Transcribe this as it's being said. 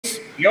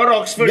Your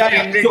Oxford.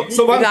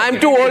 I'm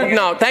too old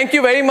now. Thank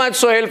you very much,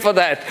 Sohail, for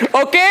that.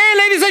 Okay,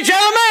 ladies and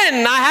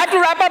gentlemen, I have to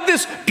wrap up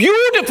this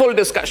beautiful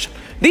discussion.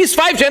 These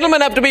 5 gentlemen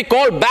have to be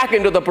called back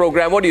into the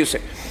program. What do you say?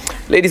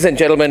 Ladies and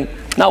gentlemen,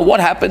 now what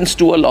happens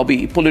to a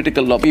lobby,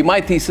 political lobby? My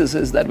thesis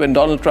is that when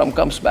Donald Trump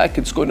comes back,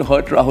 it's going to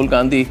hurt Rahul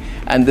Gandhi,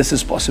 and this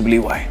is possibly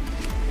why.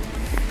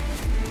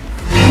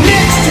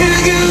 Next to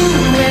you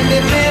and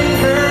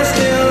remember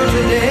still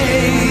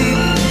today,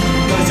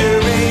 'cause there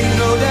ain't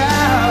no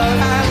doubt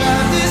I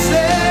love this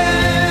land.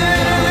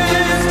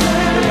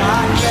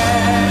 God bless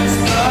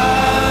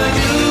the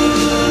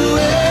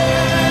USA.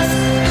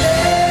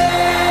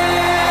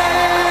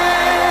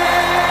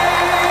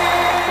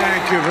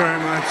 Thank you very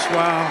much.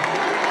 Wow.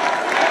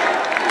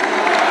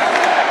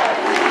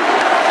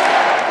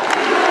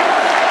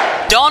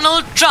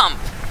 Donald Trump,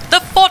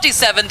 the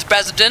 47th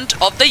President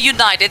of the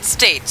United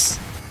States.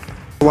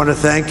 I want to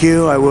thank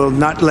you. I will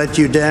not let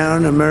you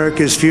down.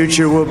 America's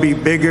future will be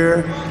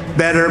bigger,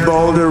 better,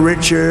 bolder,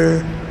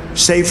 richer,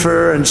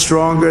 safer, and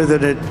stronger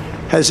than it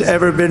has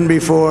ever been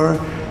before.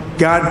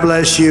 God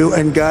bless you,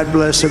 and God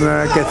bless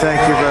America.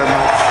 Thank you very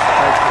much.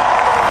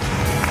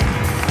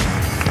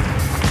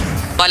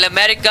 While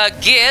America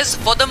gears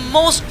for the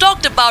most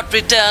talked about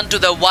return to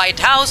the White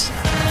House,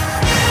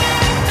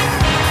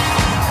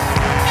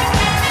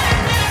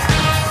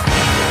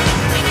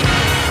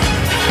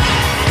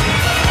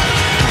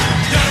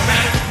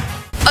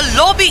 a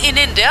lobby in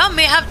India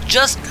may have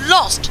just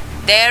lost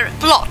their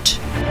plot.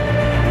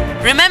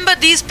 Remember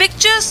these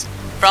pictures?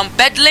 From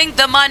peddling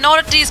the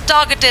minorities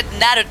targeted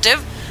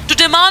narrative to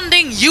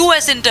demanding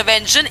US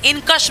intervention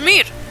in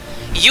Kashmir,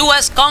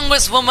 US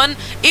Congresswoman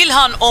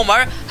Ilhan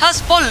Omar has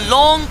for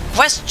long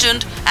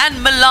questioned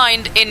and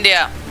maligned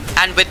India.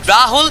 And with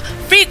Rahul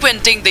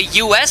frequenting the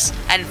US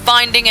and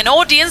finding an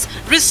audience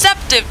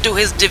receptive to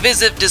his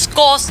divisive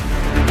discourse,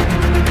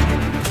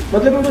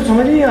 मतलब उनको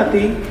समझ नहीं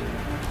आती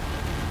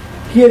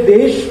कि ये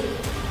देश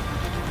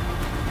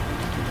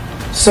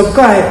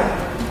सबका है,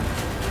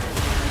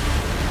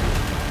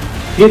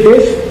 ये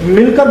देश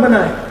मिलकर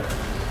बना है.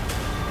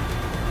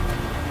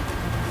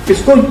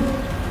 इसको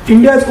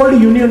India is called a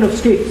union of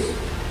states.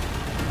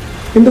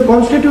 In the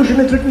constitution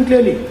it's written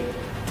clearly.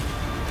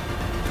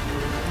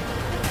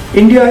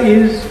 India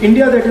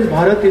that is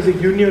Bharat is a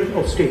union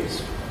of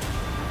states.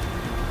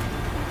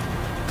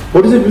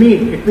 What does it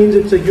mean? It means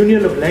it's a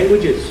union of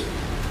languages.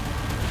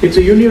 It's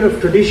a union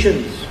of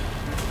traditions.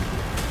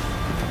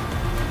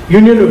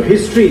 Union of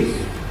histories.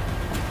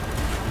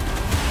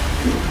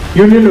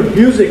 Union of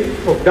music,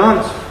 of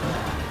dance.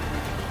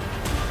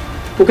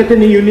 वो कहते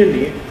नहीं union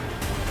नहीं है,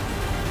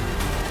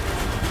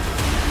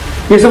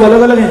 ये सब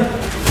अलग अलग हैं.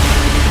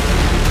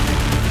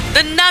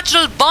 the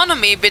natural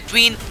bonhomie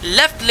between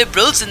left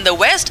liberals in the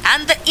West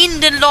and the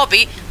Indian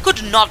lobby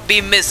could not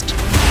be missed.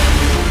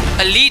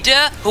 A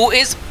leader who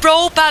is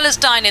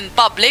pro-Palestine in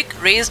public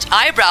raised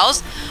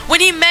eyebrows when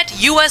he met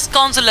US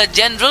Consular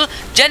General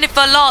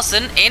Jennifer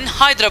Lawson in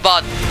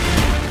Hyderabad.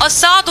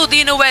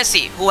 Asaduddin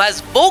Owaisi, who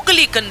has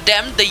vocally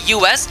condemned the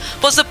US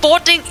for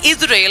supporting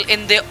Israel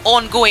in their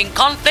ongoing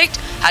conflict,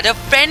 had a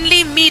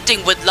friendly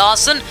meeting with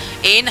Lawson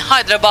in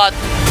Hyderabad.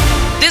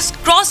 This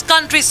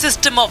cross-country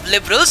system of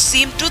liberals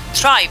seemed to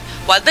thrive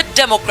while the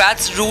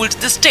Democrats ruled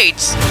the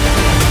states.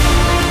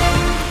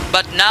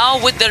 But now,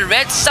 with the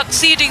Reds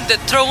succeeding the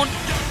throne,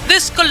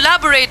 this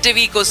collaborative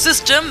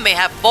ecosystem may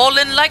have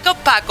fallen like a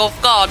pack of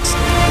cards.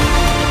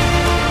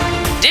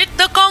 Did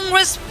the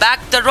Congress back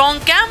the wrong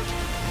camp?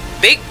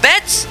 Big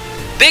bets,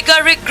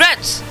 bigger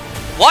regrets.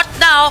 What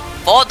now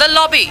for the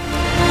lobby?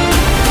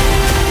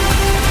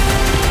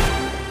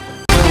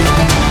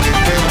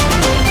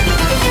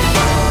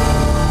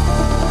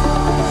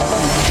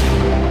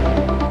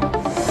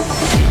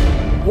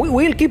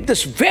 We'll keep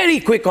this very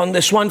quick on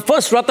this one.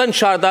 First, Ratan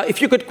Sharda,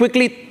 if you could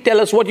quickly tell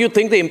us what you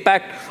think the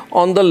impact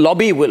on the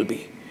lobby will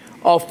be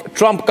of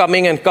Trump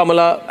coming and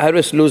Kamala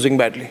Harris losing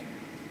badly.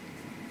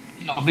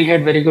 Lobby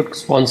had very good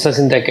sponsors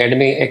in the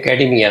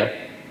academia.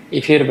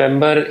 If you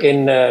remember,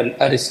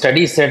 a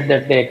study said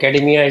that the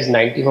academia is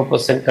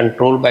 94%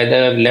 controlled by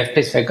the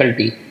leftist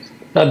faculty.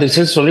 Now this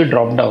will slowly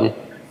drop down.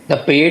 The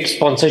paid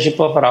sponsorship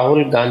of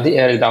Rahul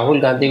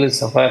Gandhi will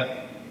suffer.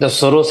 The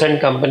Soros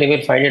and company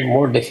will find it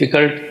more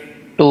difficult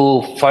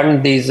to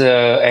fund these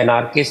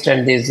anarchists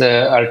and these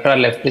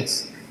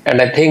ultra-leftists.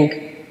 And I think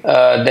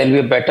there will be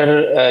a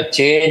better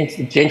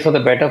change for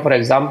the better. For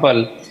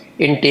example,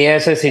 in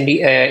TSS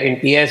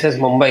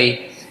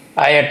Mumbai,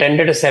 I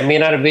attended a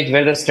seminar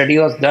where the study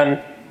was done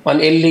on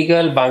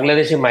illegal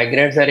Bangladeshi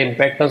migrants, their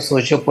impact on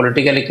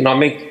socio-political,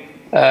 economic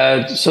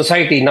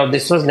society. Now,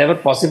 this was never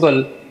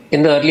possible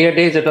in the earlier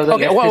days. It was a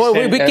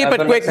we keep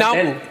it quick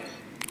now.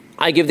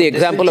 I give the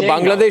example of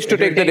Bangladesh to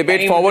take the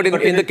debate forward.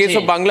 In the case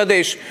of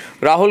Bangladesh,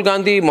 Rahul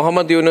Gandhi,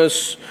 Muhammad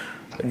Yunus,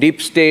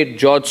 Deep State,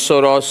 George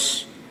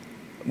Soros,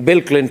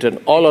 Bill Clinton,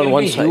 all on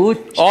one side.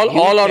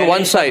 All on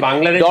one side.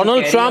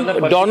 Donald Trump,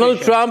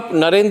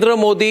 Narendra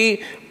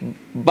Modi,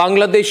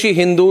 Bangladeshi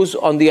Hindus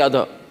on the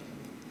other.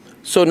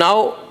 So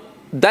now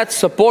that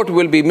support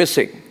will be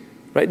missing.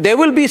 Right? There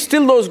will be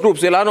still those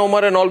groups. Ilhan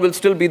Omar and all will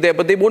still be there,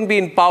 but they won't be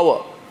in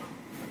power.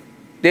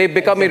 They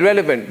become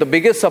irrelevant. The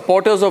biggest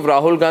supporters of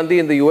Rahul Gandhi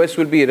in the US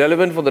will be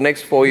irrelevant for the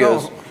next 4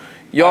 years.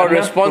 Your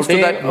response to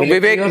that?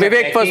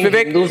 Vivek first.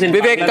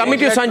 Vivek, coming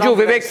to Sanju.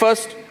 Vivek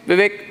first.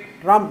 Vivek.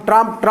 Trump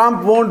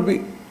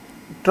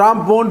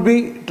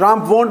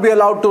won't be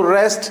allowed to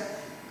rest.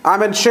 I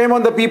mean, shame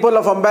on the people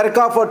of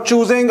America for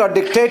choosing a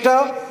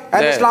dictator,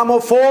 an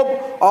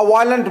Islamophobe, a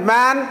violent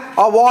man,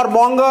 a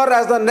warmonger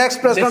as the next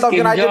president of the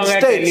United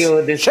States.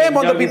 Shame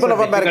on the people of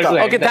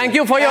America. Okay, thank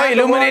you for your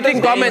illuminating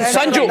comments.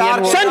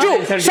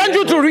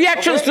 Sanju, to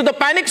reactions to the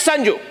panic,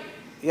 Sanju.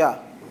 Yeah.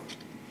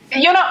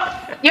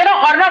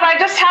 Arnab, I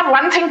just have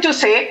one thing to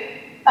say.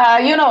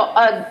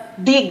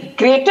 The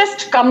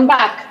greatest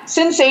comeback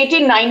since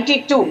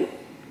 1892,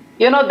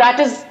 that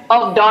is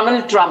of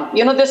Donald Trump.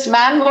 This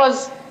man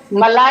was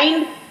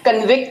maligned,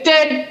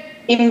 convicted,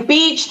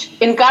 impeached,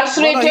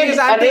 incarcerated,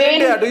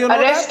 arraigned,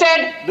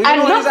 arrested,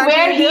 and look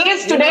where he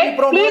is today.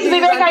 Please,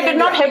 Vivek, I did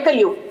not heckle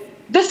you.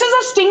 This is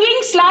a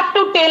stinging slap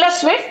to Taylor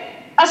Swift,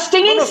 a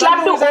stinging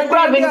slap to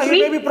Oprah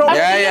Winfrey, a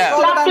stinging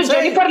slap to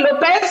Jennifer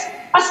Lopez,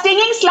 a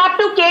stinging slap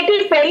to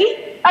Katy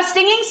Perry, a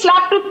stinging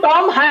slap to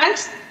Tom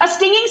Hanks, a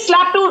stinging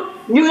slap to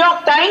New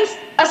York Times,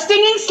 a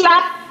stinging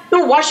slap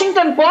to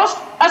Washington Post,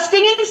 a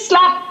stinging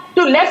slap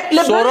to left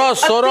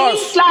liberals, a stinging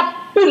slap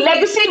to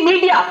legacy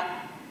media,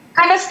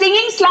 and a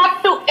stinging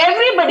slap to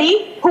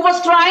everybody who was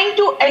trying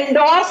to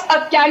endorse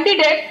a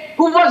candidate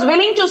who was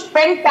willing to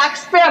spend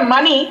taxpayer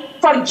money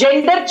for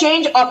gender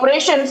change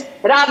operations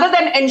rather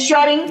than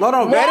ensuring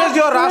where is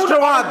your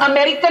Rashtravad?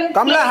 American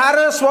Kamala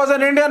Harris was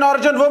an Indian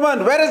origin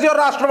woman. Where is your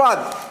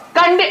Rashtravad?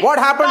 What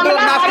happened to your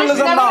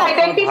nationalism now?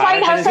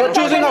 You're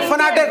choosing a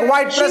fanatic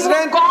white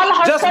president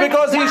just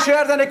because he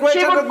shares an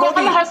equation with Modi.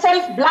 She would call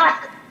herself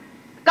black.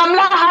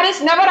 Kamala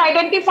Harris never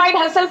identified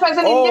herself as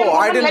an Indian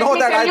woman. I didn't know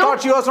that. I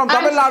thought she was from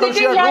Tamil Nadu.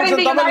 She has roots in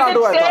Tamil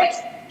Nadu, I thought.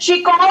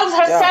 She calls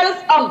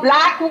herself a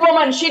black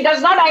woman. She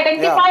does not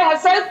identify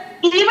herself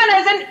even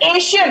as an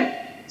Asian.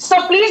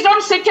 So please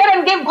don't sit here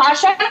and give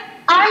bhashan.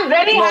 I'm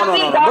very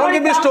happy. No. Don't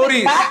give me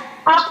stories.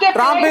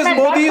 Trump is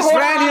Modi's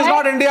friend. He is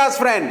not India's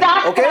friend.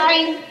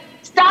 Okay?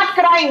 Start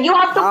crying. You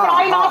have to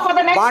cry now for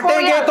the next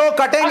 4 years. To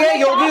katenge.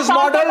 Yogi's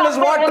model is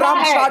what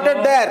Trump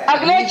started there.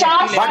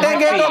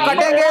 Batenge to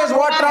katenge is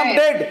what Trump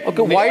did.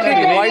 Okay, why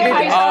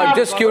did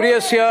just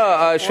curious here,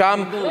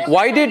 Shyam,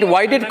 why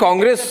did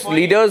Congress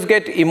leaders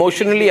get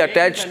emotionally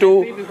attached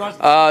to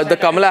the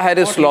Kamala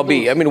Harris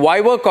lobby? I mean, why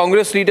were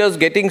Congress leaders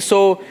getting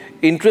so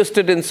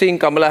interested in seeing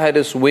Kamala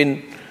Harris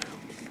win?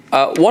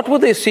 What were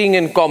they seeing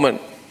in common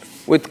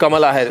with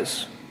Kamala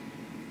Harris?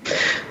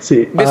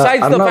 See,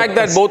 besides the fact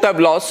that both have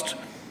lost.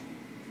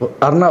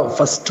 Arnab,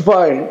 first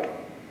point,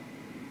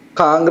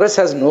 Congress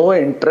has no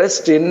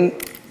interest in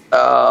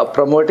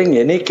promoting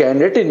any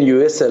candidate in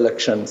US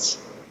elections.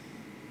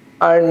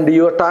 And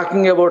you are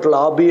talking about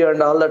lobby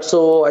and all that,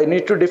 so I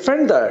need to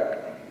defend that.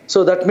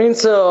 So that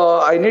means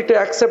I need to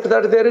accept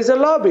that there is a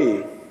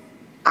lobby.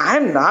 I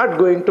am not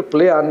going to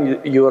play on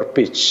your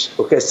pitch.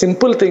 Okay,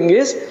 simple thing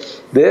is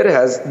there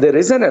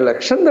is an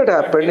election that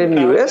happened in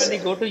US,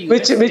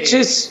 which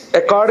is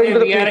according to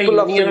the people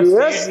of the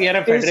US, for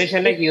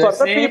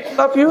the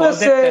people of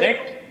USA.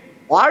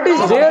 What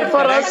is there for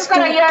us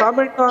to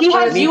comment on?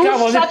 Meka,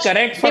 was it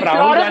correct for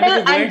Rahul Gandhi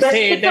to go and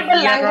say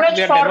that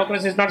your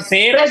democracy is not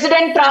safe?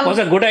 President Trump, was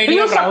a good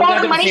idea for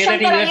Rahul Gandhi to say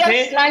that in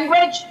USA?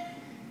 Language?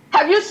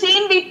 Have you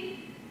seen the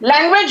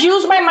language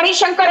used by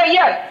Manishankar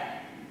Iyer?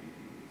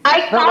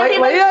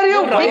 Why are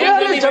you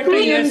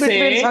jumping in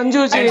between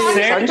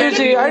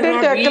Sanjuji? I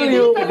didn't tackle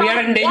you. We are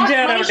in danger.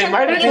 I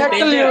didn't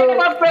tackle you.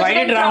 Why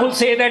did Rahul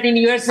say that in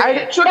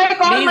USA? Should I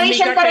call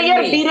Manishankar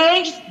Iyer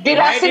deranged, deracinated?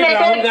 Why did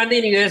Rahul Gandhi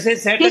in USA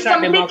said that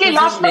our democracy is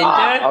in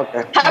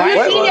danger? Have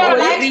you seen your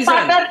alliance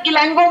partner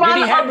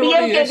Ilangovan or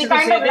BMK, the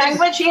kind of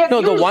language he has used?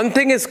 No, the one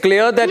thing is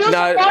clear that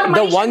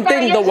the one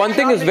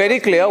thing is very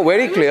clear.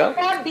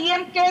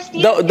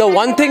 The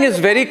one thing is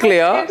very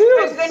clear.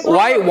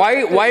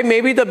 Why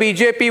maybe the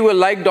BJP will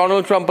like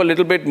Donald Trump a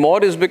little bit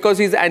more is because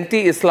he's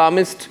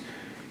anti-Islamist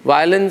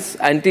violence,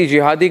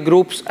 anti-jihadi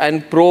groups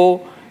and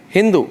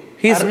pro-Hindu.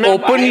 He's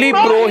openly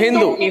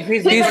pro-Hindu.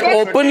 He's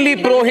openly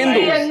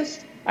pro-Hindu.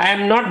 I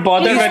am not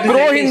bothered he's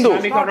pro-Hindu.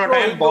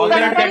 I am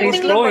bothered that he's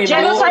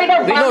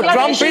pro-Hindu. No,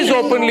 Trump is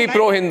openly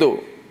pro-Hindu.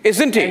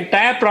 Isn't he?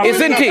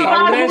 Isn't he?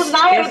 Who's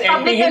now a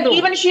Republican,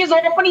 even she is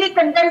openly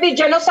condemned the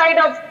genocide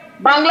of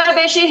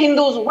Bangladeshi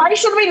Hindus. Why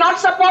should we not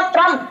support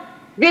Trump?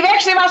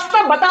 विवेक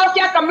श्रीवास्तव बताओ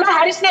क्या कमला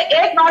Harris ने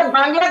एक बार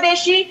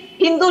Bangladeshi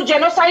Hindu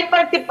genocide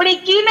पर टिप्पणी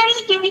की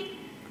नहीं की?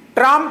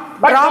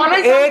 Trump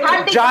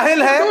एक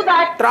जाहिल है.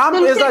 Trump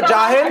is a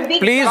jahil.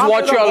 Please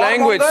watch your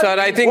language, sir.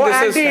 I think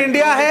this is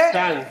anti-India है.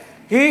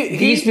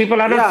 These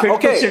people are not fit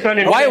to sit on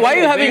it. Why are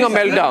you having a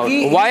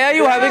meltdown? Why are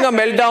you having a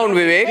meltdown,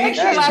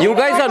 Vivek? You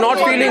guys are not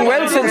feeling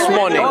well since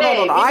morning.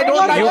 I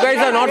don't. You guys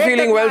are not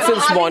feeling well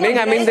since morning.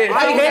 I mean, the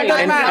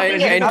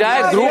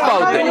entire group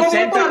out there.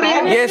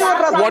 Yes.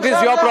 What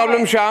is your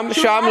problem, Shyam?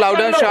 Shyam,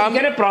 louder, Shyam.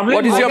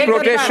 What is your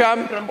protest,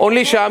 Shyam?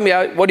 Only Shyam,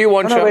 yeah. What do you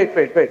want, Shyam?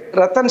 Wait.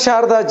 Ratan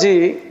Sharda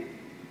ji,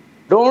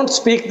 don't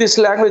speak this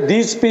language,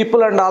 these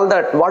people and all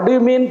that. What do you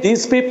mean,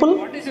 these people?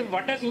 What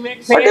does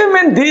Vivek say? What do you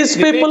mean, these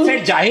people?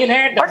 Vivek said Jahil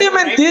hai. What do you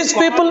mean, these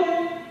people?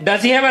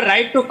 Does he have a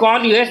right to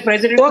call US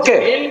President to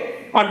jail?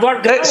 On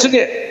what grounds?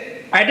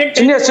 I didn't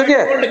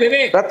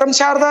Suniye. Ratan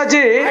Sharda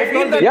ji,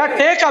 yeah,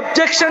 take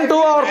objection to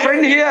our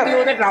friend here.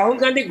 That Rahul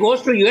Gandhi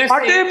goes to US.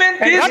 What do you mean,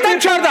 these Ratan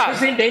people? Sharda.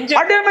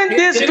 What do you mean,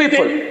 these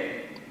people?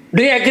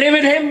 Do you agree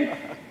with him?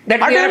 That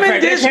What do you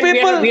mean, these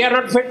people? We are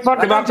not fit for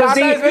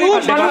democracy.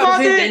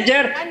 Democracy is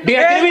danger. Do you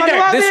agree with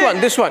that?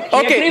 This one.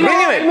 Okay, bring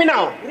him in.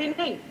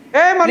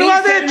 Hey,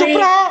 Manwadi, chup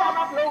raho.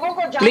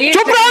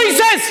 Chup raho, he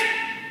says.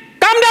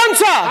 Come down,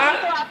 sir.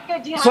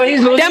 So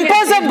he's losing.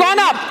 Tempers have gone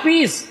up.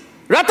 Peace.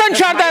 Ratan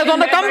Sharda is on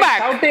the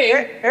comeback.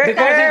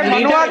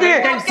 मनवादी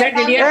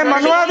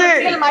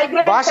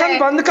भाषण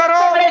बंद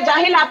करो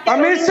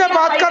अमित से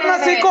बात करना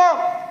सीखो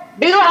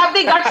Do you have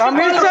the guts to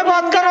Amit से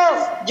बात करो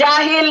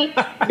Jahil?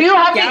 Do you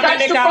have the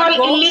guts to call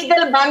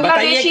illegal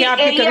Bangladeshi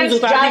aliens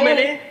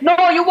Jahil?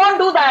 No, you won't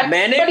do that.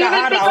 मैंने But you कहा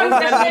will राहुल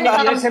गांधी ने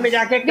यूएसए में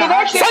जाके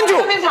कहा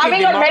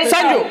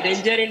संजू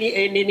डेंजर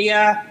इन इंडिया,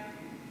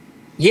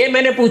 ये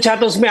मैंने पूछा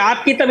तो उसमें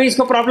आपकी तमीज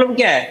को प्रॉब्लम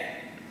क्या है?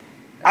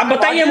 आप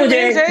बताइए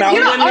मुझे।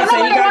 राहुल गांधी ने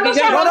सही कहा।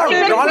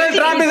 Donald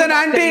Trump is an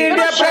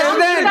anti-India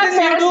president.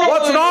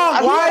 What's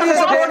wrong? Why are you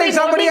supporting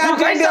somebody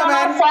anti-India,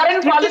 man?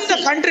 Foreign policy.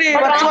 the country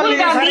Rahul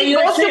Gandhi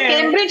goes to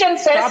Cambridge and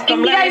says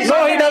India is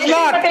No, he does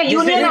not. a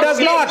union He of does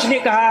states.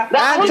 not.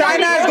 And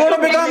China is going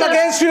to become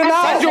against you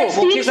now.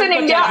 Speaks in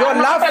India. Your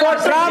love for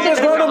Trump is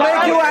going to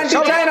make you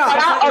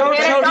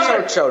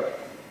anti-China. Shout.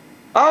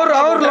 Or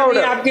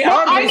louder.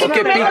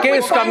 Okay, PK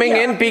is coming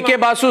in. PK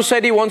Basu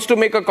said he wants to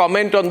make a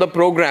comment on the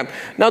program.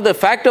 Now, the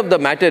fact of the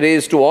matter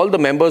is, to all the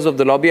members of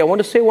the lobby, I want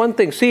to say one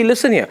thing. See,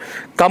 listen here.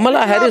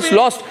 Kamala Harris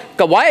lost.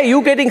 Why are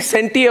you getting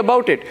senti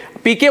about it?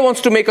 PK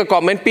wants to make a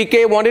comment.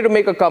 PK wanted to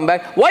make a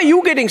comeback. Why are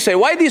you getting senti?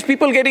 Why are these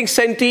people getting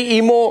senti,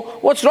 emo?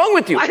 What's wrong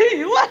with you?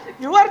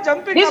 You are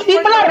jumping. These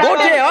people are Go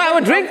there,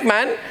 have a drink,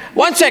 man.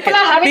 One second.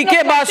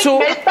 PK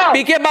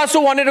Basu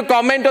wanted to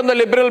comment on the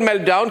liberal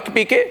meltdown.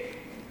 PK?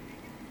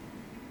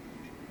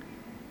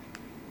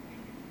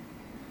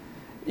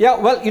 Yeah,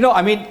 well,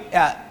 I mean,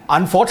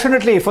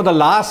 unfortunately, for the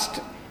last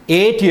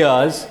 8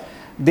 years,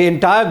 the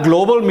entire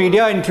global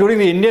media, including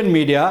the Indian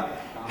media,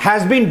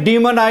 has been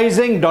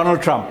demonizing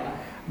Donald Trump.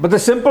 But the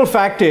simple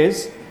fact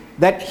is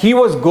that he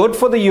was good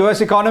for the US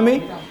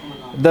economy.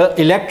 The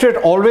electorate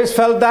always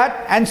felt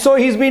that, and so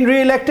he's been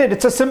re-elected.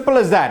 It's as simple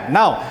as that.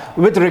 Now,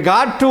 with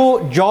regard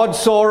to George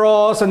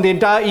Soros and the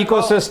entire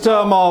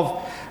ecosystem of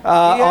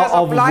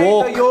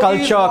woke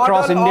culture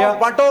across India,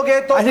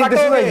 I think this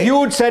is a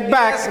huge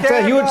setback. It's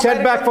a huge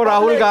setback for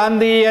Rahul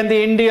Gandhi and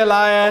the India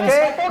Alliance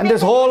and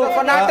this whole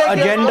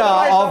agenda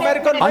of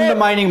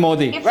undermining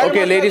Modi.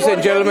 Okay, ladies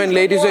and gentlemen,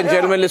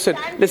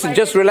 listen,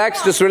 just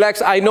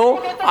relax. I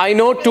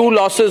know 2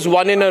 losses,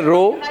 1 in a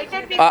row.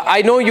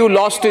 I know you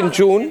lost in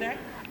June.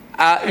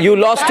 You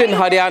lost in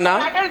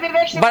Haryana,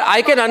 but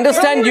I can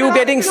understand you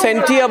getting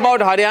senti about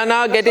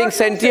Haryana, getting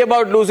senti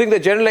about losing the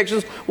general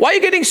elections. Why are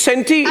you getting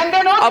senti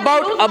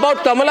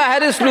about Kamala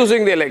Harris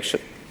losing the election?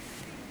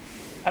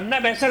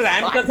 Arnab, I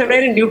am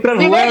very neutral.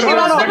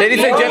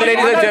 Ladies and gentlemen,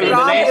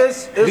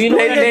 we know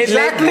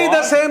exactly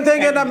the same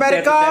thing in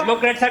America.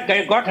 Democrats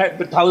have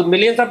got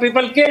millions of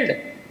people killed.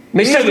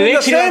 Mr.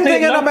 Vivek Srivastava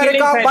in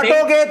America,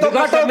 batoge to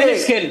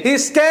katoge.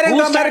 He's scaring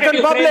the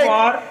American public.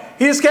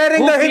 He's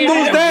scaring the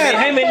Hindus there.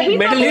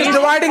 He's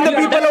dividing the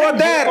people over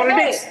there.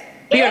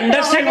 He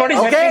understands what is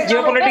happening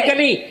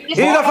geopolitically. He's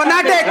a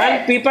fanatic.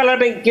 When people are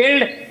being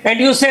killed, and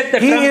you said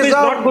that he Trump is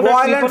not good a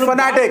violent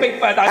fanatic.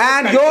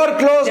 And your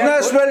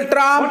closeness with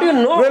Trump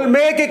will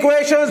make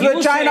equations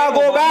with China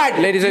go bad.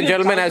 Ladies and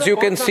gentlemen, as you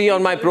can see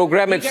on my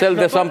program itself,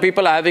 there's some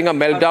people are having a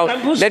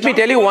meltdown. Let me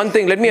tell you one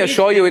thing. Let me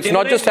assure you, it's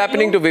not just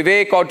happening to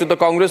Vivek or to the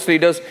Congress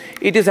leaders.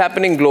 It is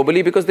happening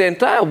globally because the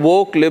entire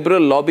woke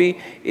liberal lobby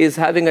is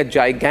having a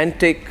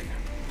gigantic,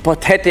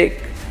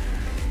 pathetic,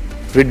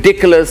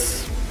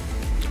 ridiculous,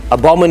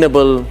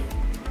 abominable,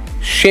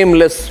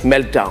 shameless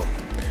meltdown.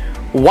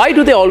 Why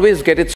do they always get it